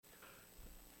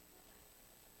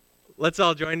Let's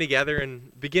all join together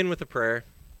and begin with a prayer.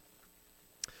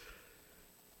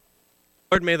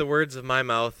 Lord, may the words of my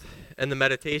mouth and the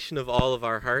meditation of all of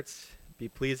our hearts be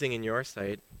pleasing in your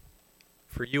sight,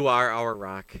 for you are our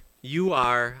rock. You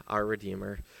are our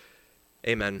Redeemer.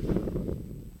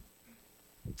 Amen.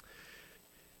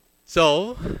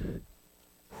 So,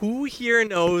 who here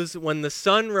knows when the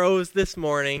sun rose this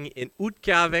morning in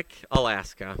Utqiagvik,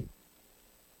 Alaska?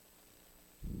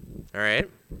 All right.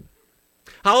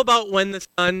 How about when the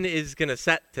sun is going to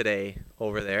set today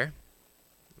over there?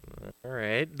 All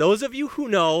right. Those of you who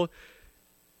know,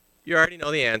 you already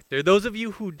know the answer. Those of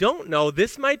you who don't know,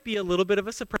 this might be a little bit of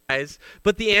a surprise,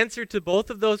 but the answer to both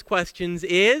of those questions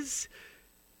is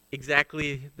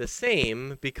exactly the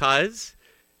same because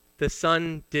the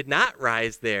sun did not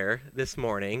rise there this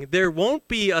morning. There won't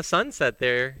be a sunset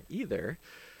there either.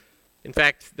 In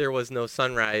fact, there was no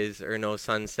sunrise or no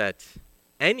sunset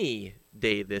any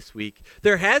day this week.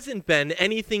 There hasn't been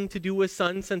anything to do with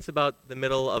sun since about the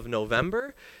middle of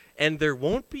November, and there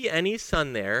won't be any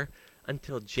sun there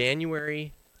until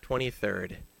January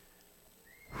 23rd.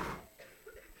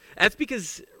 That's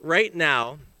because right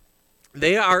now,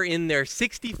 they are in their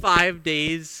 65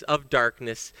 days of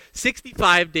darkness,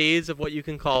 65 days of what you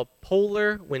can call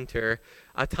polar winter,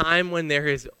 a time when there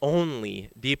is only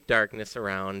deep darkness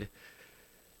around,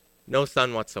 no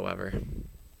sun whatsoever.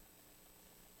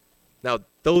 Now,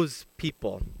 those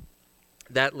people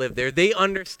that live there, they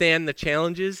understand the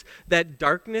challenges that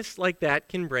darkness like that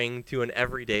can bring to an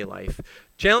everyday life.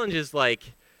 Challenges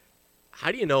like,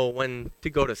 how do you know when to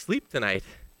go to sleep tonight?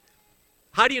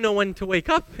 How do you know when to wake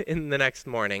up in the next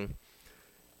morning?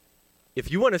 If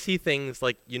you want to see things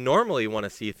like you normally want to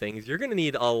see things, you're going to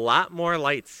need a lot more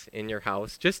lights in your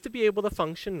house just to be able to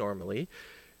function normally.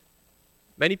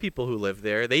 Many people who live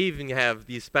there, they even have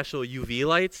these special UV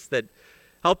lights that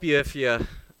help you if you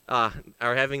are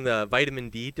having the vitamin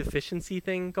D deficiency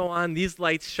thing go on. These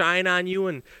lights shine on you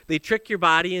and they trick your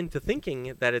body into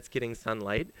thinking that it's getting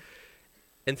sunlight.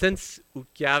 And since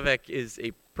Utqiagvik is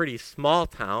a pretty small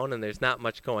town and there's not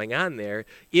much going on there,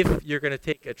 if you're going to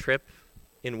take a trip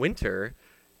in winter,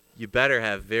 you better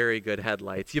have very good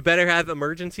headlights. You better have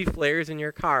emergency flares in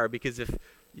your car, because if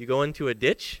you go into a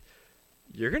ditch,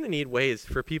 you're going to need ways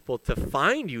for people to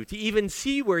find you, to even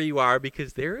see where you are,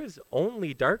 because there is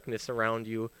only darkness around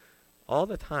you all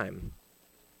the time.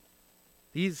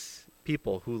 These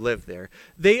people who live there,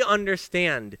 they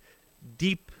understand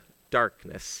deep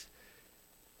darkness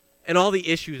and all the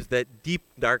issues that deep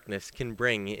darkness can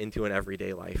bring into an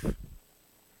everyday life.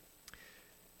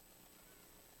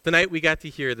 Tonight we got to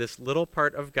hear this little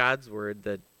part of God's word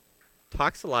that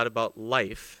talks a lot about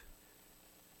life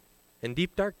and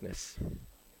deep darkness.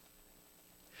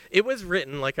 It was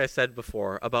written, like I said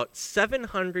before, about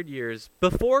 700 years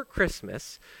before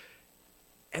Christmas,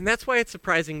 and that's why it's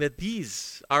surprising that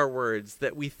these are words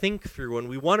that we think through and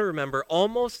we want to remember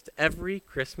almost every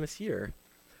Christmas year.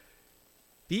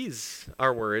 These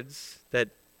are words that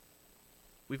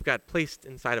we've got placed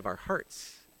inside of our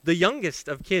hearts. The youngest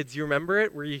of kids, you remember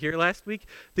it? Were you here last week?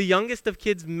 The youngest of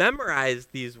kids memorized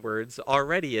these words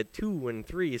already at 2 and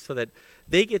 3 so that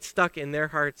they get stuck in their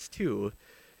hearts too.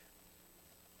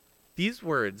 These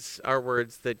words are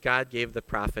words that God gave the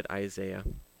prophet Isaiah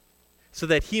so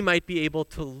that he might be able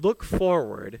to look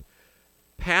forward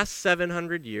past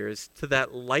 700 years to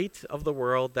that light of the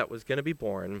world that was going to be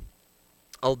born,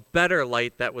 a better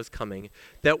light that was coming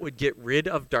that would get rid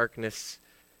of darkness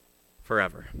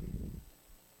forever.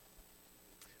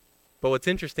 But what's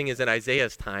interesting is in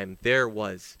Isaiah's time, there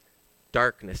was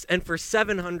darkness. And for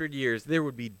 700 years, there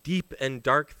would be deep and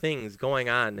dark things going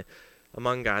on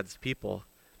among God's people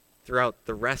throughout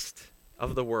the rest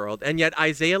of the world. And yet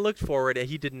Isaiah looked forward and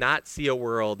he did not see a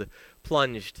world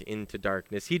plunged into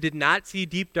darkness. He did not see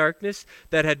deep darkness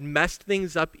that had messed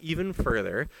things up even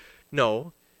further.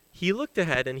 No, he looked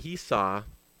ahead and he saw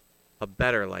a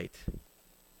better light.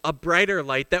 A brighter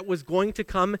light that was going to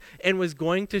come and was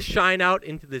going to shine out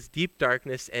into this deep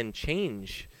darkness and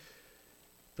change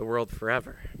the world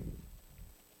forever.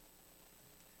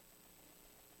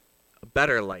 A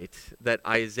better light that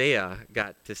Isaiah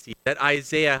got to see, that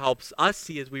Isaiah helps us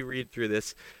see as we read through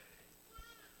this.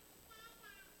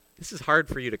 This is hard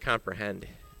for you to comprehend,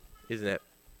 isn't it?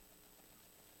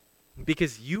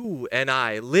 Because you and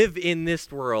I live in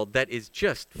this world that is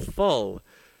just full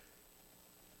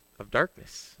of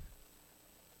darkness.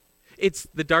 It's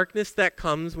the darkness that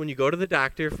comes when you go to the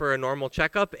doctor for a normal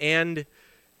checkup and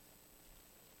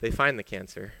they find the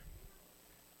cancer.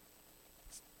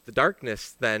 It's the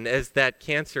darkness then as that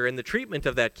cancer and the treatment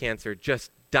of that cancer just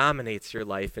dominates your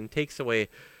life and takes away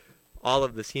all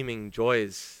of the seeming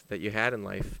joys that you had in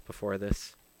life before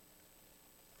this.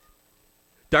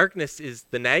 Darkness is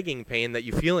the nagging pain that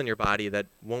you feel in your body that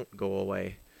won't go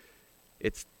away.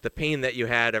 It's the pain that you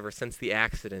had ever since the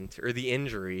accident or the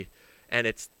injury, and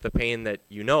it's the pain that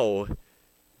you know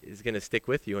is going to stick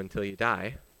with you until you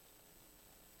die.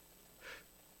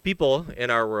 People in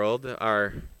our world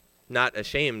are not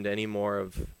ashamed anymore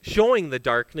of showing the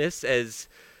darkness, as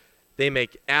they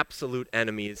make absolute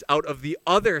enemies out of the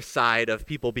other side of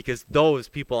people, because those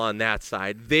people on that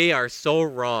side, they are so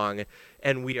wrong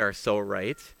and we are so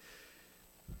right.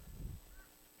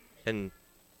 And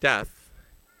death,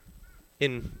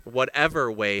 in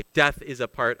whatever way, death is a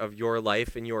part of your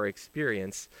life and your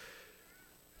experience.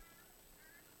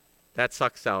 That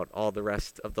sucks out all the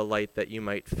rest of the light that you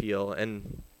might feel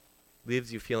and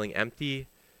leaves you feeling empty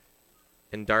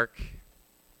and dark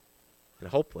and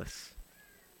hopeless.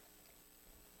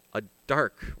 A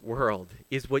dark world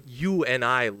is what you and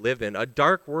I live in. A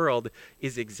dark world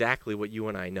is exactly what you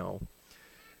and I know.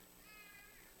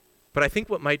 But I think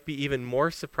what might be even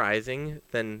more surprising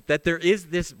than that there is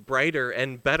this brighter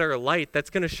and better light that's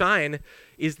going to shine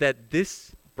is that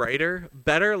this brighter,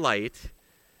 better light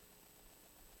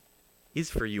is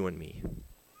for you and me.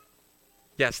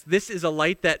 Yes, this is a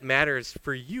light that matters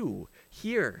for you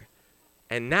here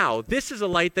and now. This is a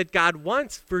light that God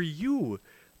wants for you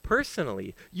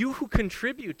personally. You who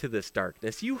contribute to this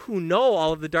darkness, you who know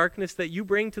all of the darkness that you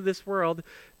bring to this world,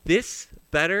 this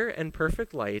better and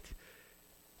perfect light,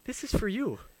 this is for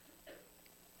you.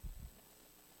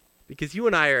 Because you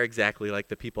and I are exactly like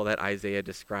the people that Isaiah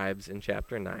describes in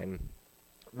chapter 9.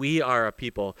 We are a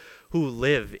people who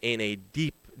live in a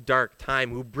deep, dark time,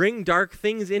 who bring dark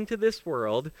things into this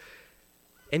world.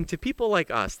 And to people like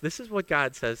us, this is what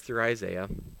God says through Isaiah.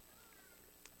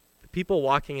 The people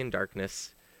walking in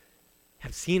darkness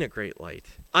have seen a great light.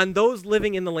 On those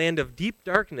living in the land of deep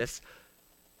darkness,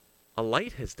 a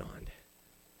light has dawned.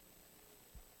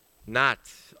 Not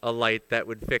a light that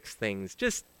would fix things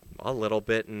just a little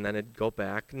bit and then it'd go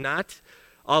back. Not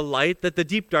a light that the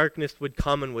deep darkness would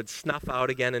come and would snuff out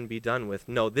again and be done with.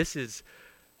 No, this is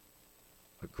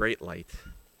a great light.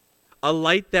 A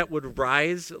light that would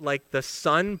rise like the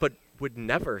sun but would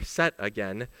never set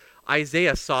again.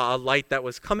 Isaiah saw a light that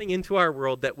was coming into our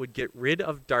world that would get rid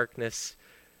of darkness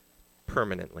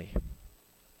permanently.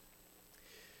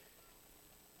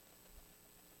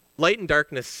 Light and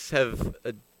darkness have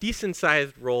a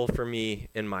decent-sized role for me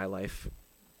in my life.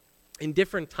 In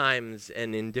different times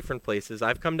and in different places,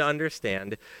 I've come to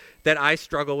understand that I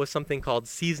struggle with something called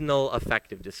seasonal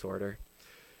affective disorder.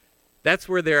 That's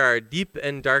where there are deep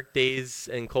and dark days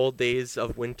and cold days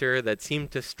of winter that seem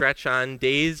to stretch on,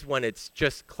 days when it's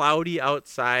just cloudy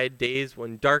outside, days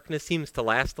when darkness seems to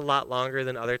last a lot longer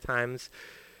than other times.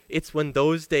 It's when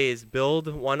those days build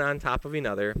one on top of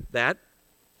another that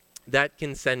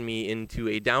can send me into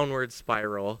a downward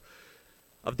spiral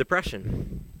of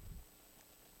depression.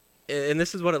 And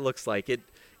this is what it looks like.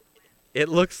 It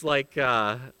looks like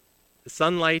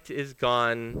sunlight is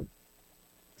gone,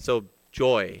 so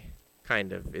joy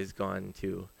kind of is gone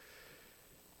too.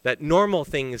 That normal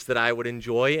things that I would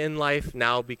enjoy in life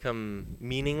now become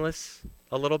meaningless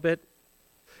a little bit.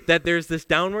 That there's this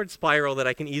downward spiral that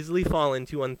I can easily fall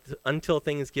into until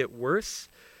things get worse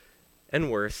and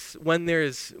worse. When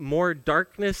there's more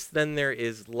darkness than there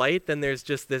is light, then there's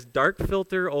just this dark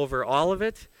filter over all of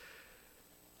it.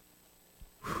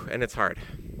 And it's hard.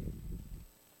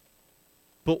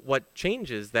 But what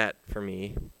changes that for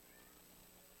me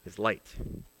is light.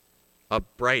 A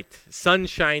bright,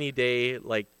 sunshiny day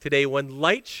like today, when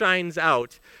light shines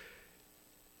out,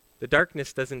 the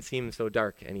darkness doesn't seem so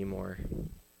dark anymore.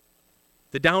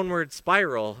 The downward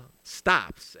spiral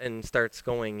stops and starts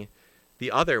going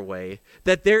the other way.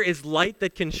 That there is light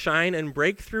that can shine and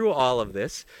break through all of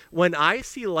this. When I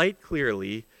see light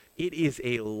clearly, it is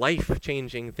a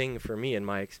life-changing thing for me in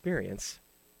my experience.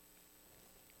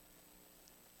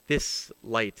 This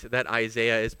light that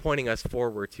Isaiah is pointing us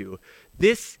forward to,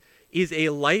 this is a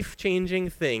life-changing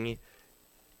thing,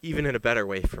 even in a better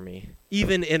way for me.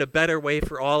 Even in a better way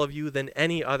for all of you than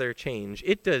any other change.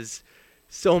 It does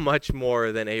so much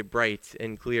more than a bright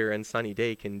and clear and sunny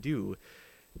day can do.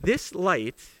 This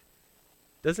light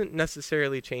doesn't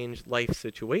necessarily change life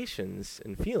situations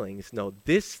and feelings. No,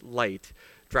 this light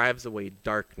drives away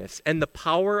darkness and the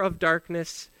power of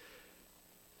darkness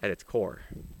at its core.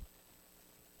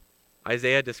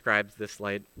 Isaiah describes this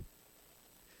light.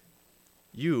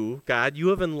 You, God, you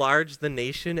have enlarged the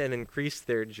nation and increased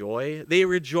their joy. They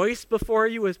rejoice before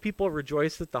you as people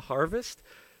rejoice at the harvest,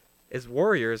 as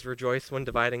warriors rejoice when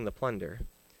dividing the plunder.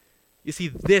 You see,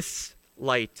 this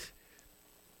light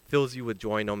fills you with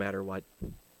joy no matter what.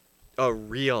 A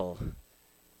real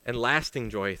and lasting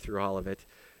joy through all of it.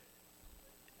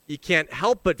 you can't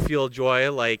help but feel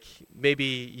joy, like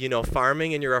maybe,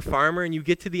 farming, and you're a farmer and you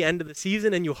get to the end of the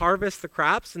season and you harvest the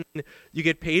crops and you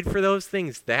get paid for those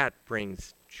things. That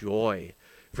brings joy.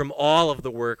 From all of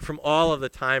the work, from all of the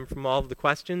time, from all of the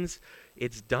questions,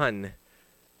 it's done.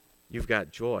 You've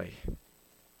got joy.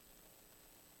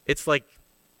 It's like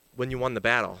when you won the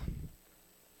battle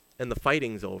and the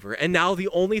fighting's over. And now the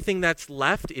only thing that's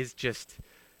left is just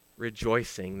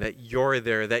rejoicing that you're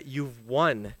there, that you've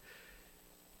won.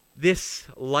 This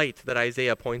light that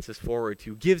Isaiah points us forward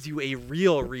to gives you a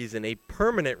real reason, a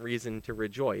permanent reason to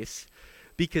rejoice,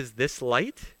 because this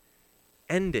light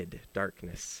ended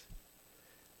darkness.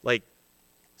 Like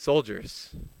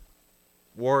soldiers,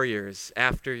 warriors,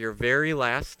 after your very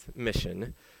last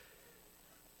mission,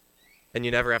 and you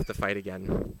never have to fight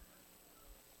again.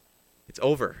 It's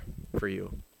over for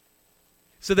you.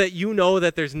 So that you know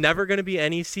that there's never going to be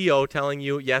any CO telling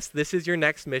you, yes, this is your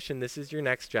next mission, this is your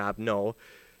next job. No,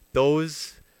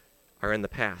 those are in the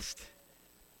past.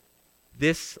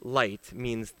 This light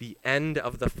means the end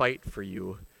of the fight for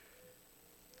you.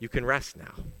 You can rest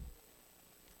now.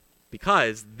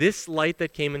 Because this light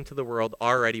that came into the world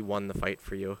already won the fight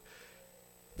for you.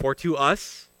 For to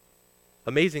us,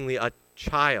 amazingly, a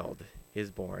child is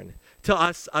born. To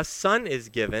us, a son is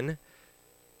given,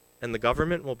 and the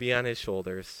government will be on his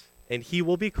shoulders, and he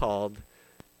will be called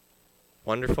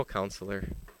Wonderful Counselor,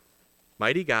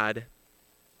 Mighty God,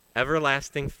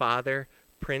 Everlasting Father,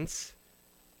 Prince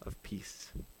of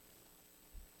Peace.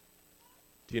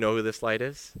 Do you know who this light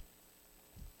is?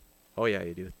 Oh yeah,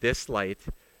 you do. This light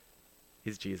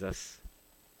is Jesus.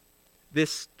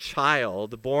 This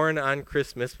child born on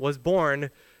Christmas was born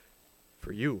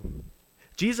for you.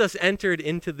 Jesus entered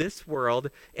into this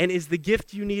world and is the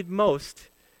gift you need most,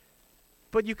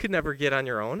 but you could never get on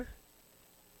your own.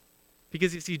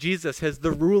 Because you see, Jesus has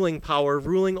the ruling power,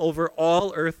 ruling over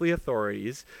all earthly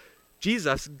authorities.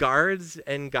 Jesus guards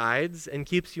and guides and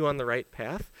keeps you on the right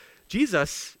path.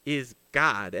 Jesus is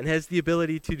God and has the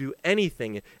ability to do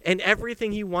anything and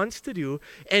everything he wants to do.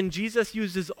 And Jesus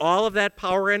uses all of that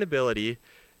power and ability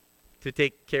to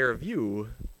take care of you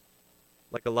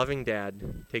like a loving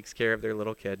dad takes care of their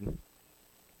little kid.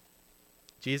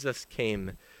 Jesus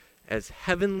came as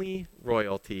heavenly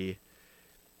royalty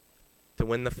to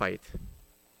win the fight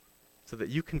so that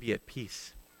you can be at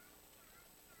peace.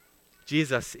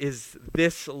 Jesus is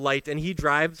this light, and he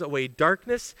drives away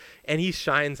darkness, and he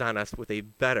shines on us with a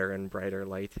better and brighter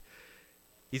light.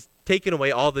 He's taken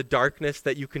away all the darkness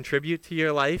that you contribute to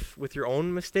your life with your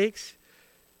own mistakes.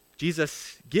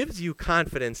 Jesus gives you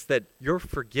confidence that your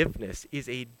forgiveness is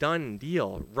a done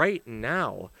deal right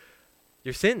now.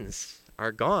 Your sins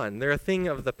are gone. They're a thing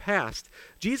of the past.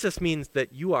 Jesus means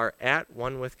that you are at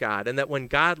one with God, and that when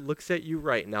God looks at you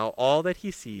right now, all that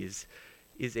he sees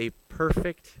is a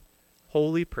perfect,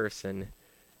 holy person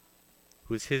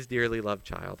who's his dearly loved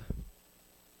child.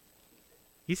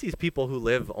 He sees people who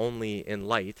live only in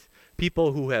light,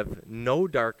 people who have no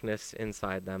darkness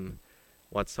inside them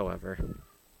whatsoever.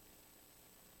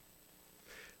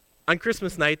 On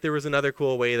Christmas night, there was another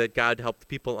cool way that God helped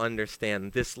people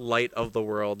understand this light of the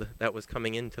world that was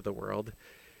coming into the world.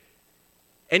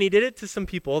 And he did it to some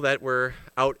people that were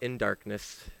out in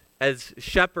darkness. As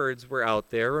shepherds were out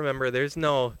there, remember, there's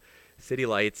no city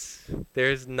lights.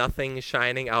 There's nothing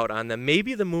shining out on them.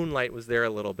 Maybe the moonlight was there a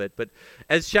little bit, but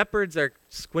as shepherds are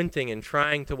squinting and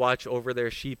trying to watch over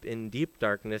their sheep in deep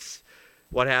darkness,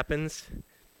 what happens?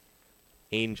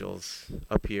 Angels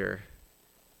appear.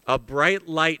 A bright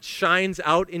light shines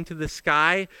out into the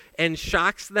sky and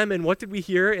shocks them. And what did we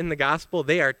hear in the gospel?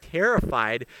 They are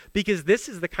terrified, because this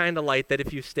is the kind of light that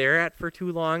if you stare at for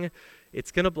too long,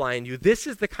 it's going to blind you. This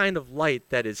is the kind of light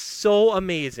that is so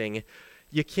amazing,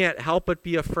 you can't help but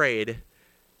be afraid.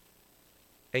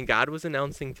 And God was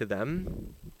announcing to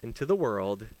them and to the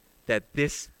world that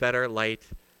this better light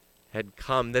had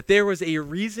come, that there was a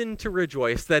reason to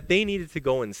rejoice, that they needed to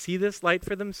go and see this light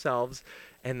for themselves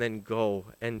and then go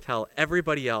and tell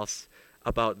everybody else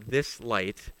about this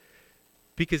light,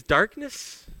 because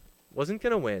darkness wasn't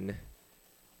going to win.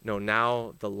 No,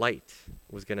 now the light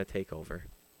was going to take over.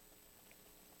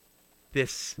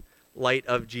 This light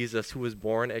of Jesus, who was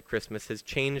born at Christmas, has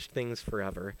changed things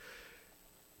forever,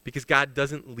 because God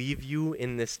doesn't leave you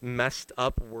in this messed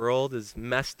up world as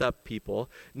messed up people.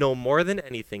 No, more than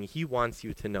anything, he wants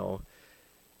you to know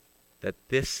that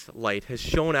this light has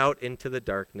shone out into the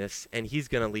darkness, and he's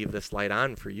going to leave this light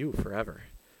on for you forever.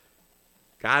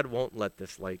 God won't let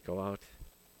this light go out.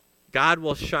 God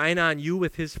will shine on you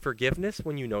with his forgiveness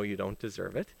when you know you don't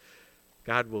deserve it.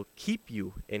 God will keep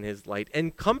you in his light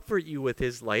and comfort you with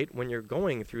his light when you're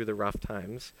going through the rough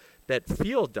times that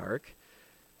feel dark.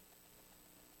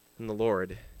 And the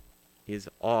Lord is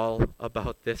all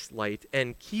about this light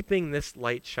and keeping this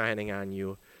light shining on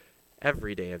you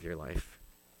every day of your life.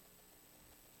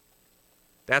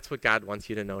 That's what God wants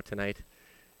you to know tonight.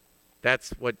 That's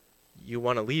what you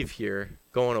want to leave here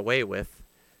going away with.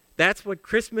 That's what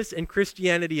Christmas and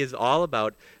Christianity is all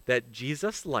about, that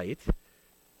Jesus' light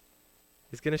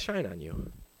is going to shine on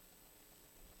you.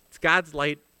 It's God's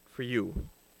light for you.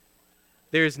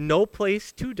 There's no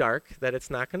place too dark that it's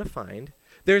not going to find.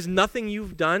 There's nothing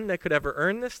you've done that could ever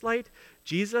earn this light.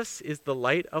 Jesus is the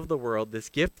light of the world, this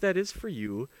gift that is for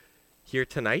you here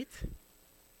tonight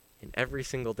and every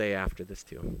single day after this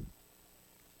too.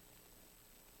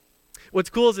 What's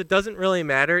cool is it doesn't really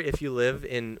matter if you live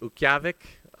in Utqiagvik,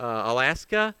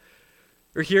 Alaska,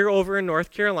 or here over in North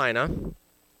Carolina.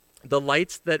 The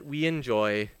lights that we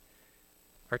enjoy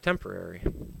are temporary.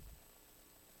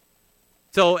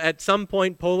 So at some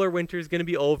point, polar winter is going to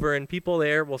be over, and people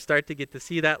there will start to get to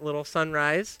see that little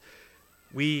sunrise.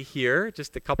 We here,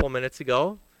 just a couple minutes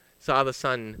ago, saw the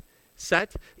sun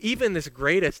set. Even this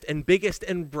greatest and biggest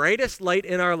and brightest light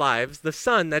in our lives, the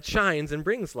sun that shines and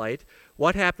brings light,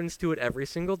 what happens to it every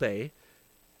single day?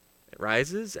 It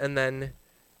rises, and then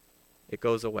it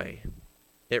goes away.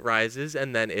 It rises,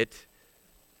 and then it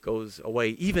goes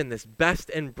away. Even this best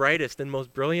and brightest and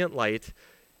most brilliant light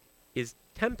is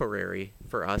temporary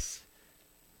for us.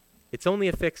 It's only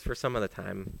a fix for some of the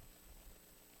time.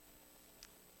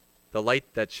 The light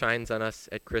that shines on us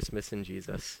at Christmas in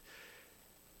Jesus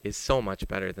is so much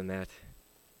better than that.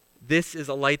 This is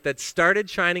a light that started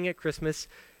shining at Christmas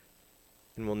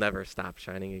and will never stop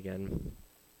shining again.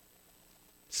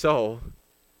 So,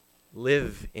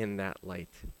 live in that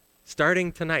light,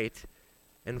 starting tonight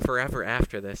and forever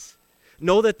after this.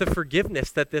 Know that the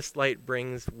forgiveness that this light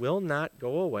brings will not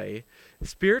go away.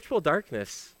 Spiritual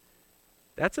darkness,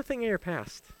 that's a thing of your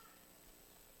past.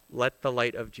 Let the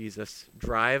light of Jesus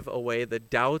drive away the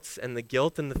doubts and the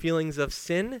guilt and the feelings of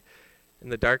sin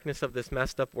and the darkness of this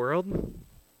messed up world,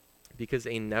 because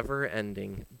a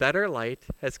never-ending, better light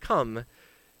has come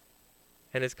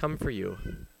and has come for you.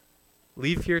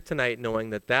 Leave here tonight knowing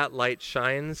that that light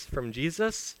shines from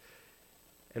Jesus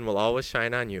and will always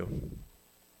shine on you.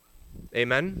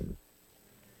 Amen?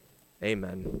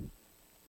 Amen.